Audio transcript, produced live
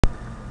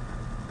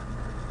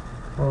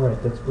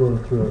Alright, let's go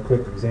through a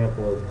quick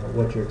example of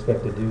what you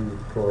expect to do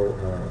for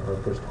our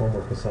first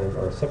homework assignment,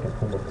 or second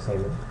homework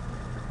assignment.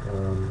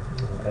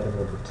 Item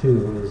number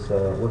 2 is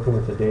working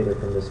with the data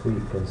from this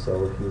week, and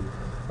so if you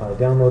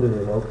downloaded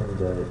and opened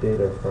the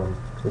data from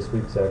this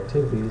week's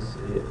activities,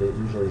 it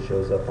usually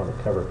shows up on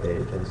the cover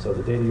page, and so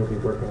the data you'll be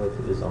working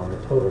with is on the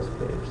totals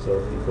page. So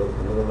if you go to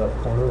the middle left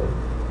corner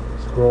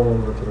and scroll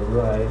over to the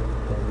right,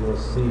 and you'll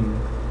see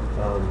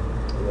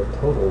the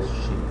totals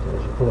sheet.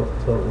 As you pull up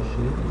the totals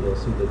sheet, you'll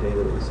see the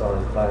data that we saw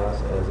in class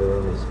as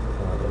everyone was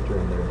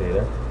entering their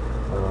data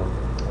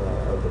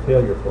of the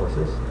failure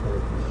courses. And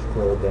if you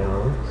scroll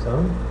down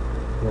some,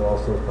 you'll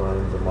also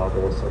find the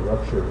modulus of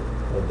rupture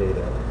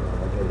data.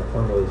 Again, the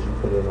formulas you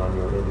put in on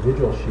your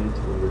individual sheets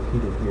will be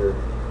repeated here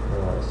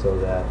so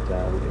that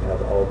we can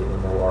have all the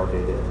MOR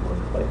data in one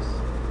place.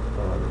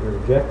 Your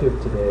objective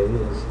today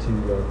is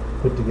to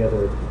put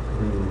together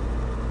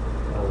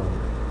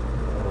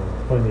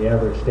find the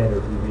average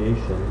standard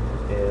deviation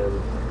and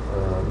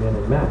min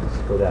and max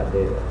for that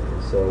data.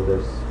 And so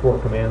there's 4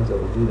 commands that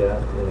will do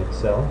that in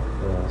Excel.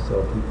 So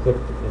if you click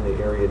in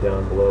the area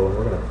down below, and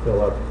we're going to fill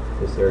up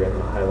this area, I'm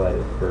going to highlight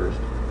it first.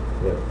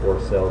 We have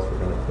 4 cells we're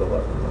going to fill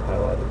up, and I'm going to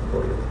highlight it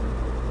for you.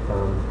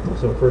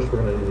 So first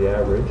we're going to do the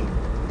average,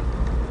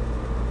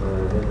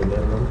 then the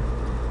minimum,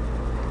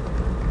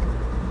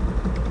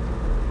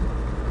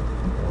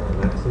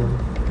 maximum,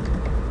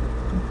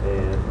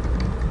 and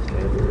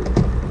standard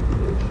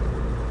deviation.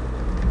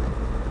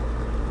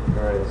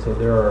 Alright, so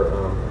there are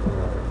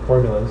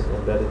formulas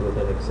embedded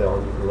within Excel,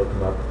 and you can look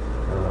them up,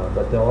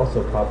 but they'll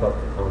also pop up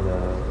on the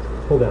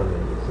pull-down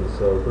menus. And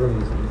so we're going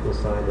to use the equal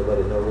sign to let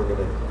it know we're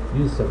going to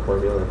use some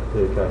formula and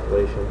complete a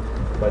calculation.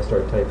 If I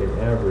start typing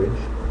average,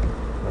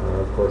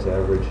 of course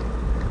average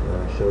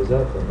shows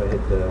up. If I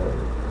hit the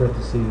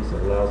parentheses,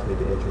 it allows me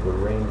to enter the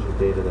range of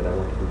data that I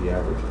want to do the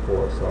average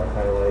for. So I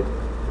highlight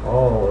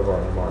all of our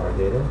MRI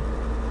data,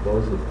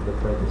 close the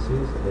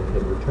parentheses, and then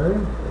hit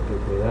return. That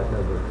gives me that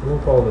number. And we'll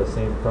follow the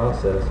same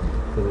process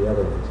for the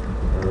other ones.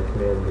 The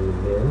command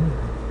min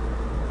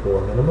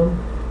for minimum.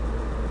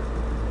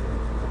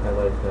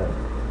 Highlight that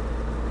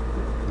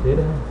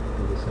data,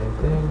 do the same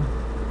thing.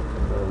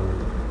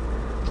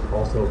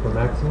 Also for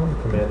maximum,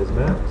 command is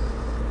max.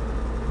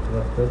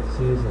 Left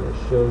parentheses, and it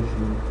shows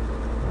you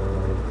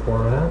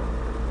format.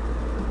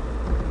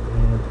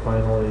 And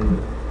finally,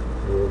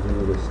 we'll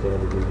do the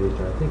standard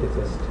deviation. I think it's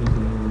STD,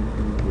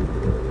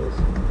 there it is.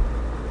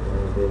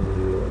 And then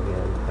you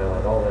again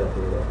highlight all that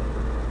data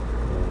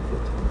and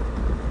hit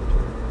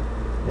enter.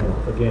 Now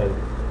again,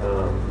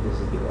 this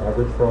is the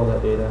average for all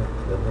that data.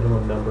 The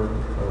minimum number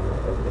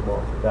of the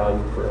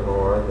value for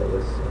MOR that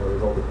was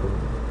resulted from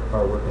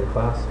our work in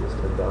class was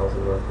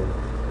 10,000 roughly.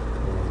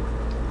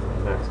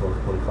 Maximum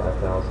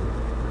 25,000,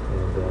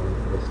 and then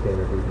the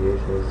standard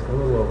deviation is a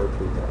little over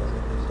 3,000.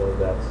 So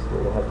that's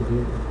what we'll have to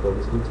do for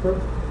this week's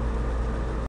work.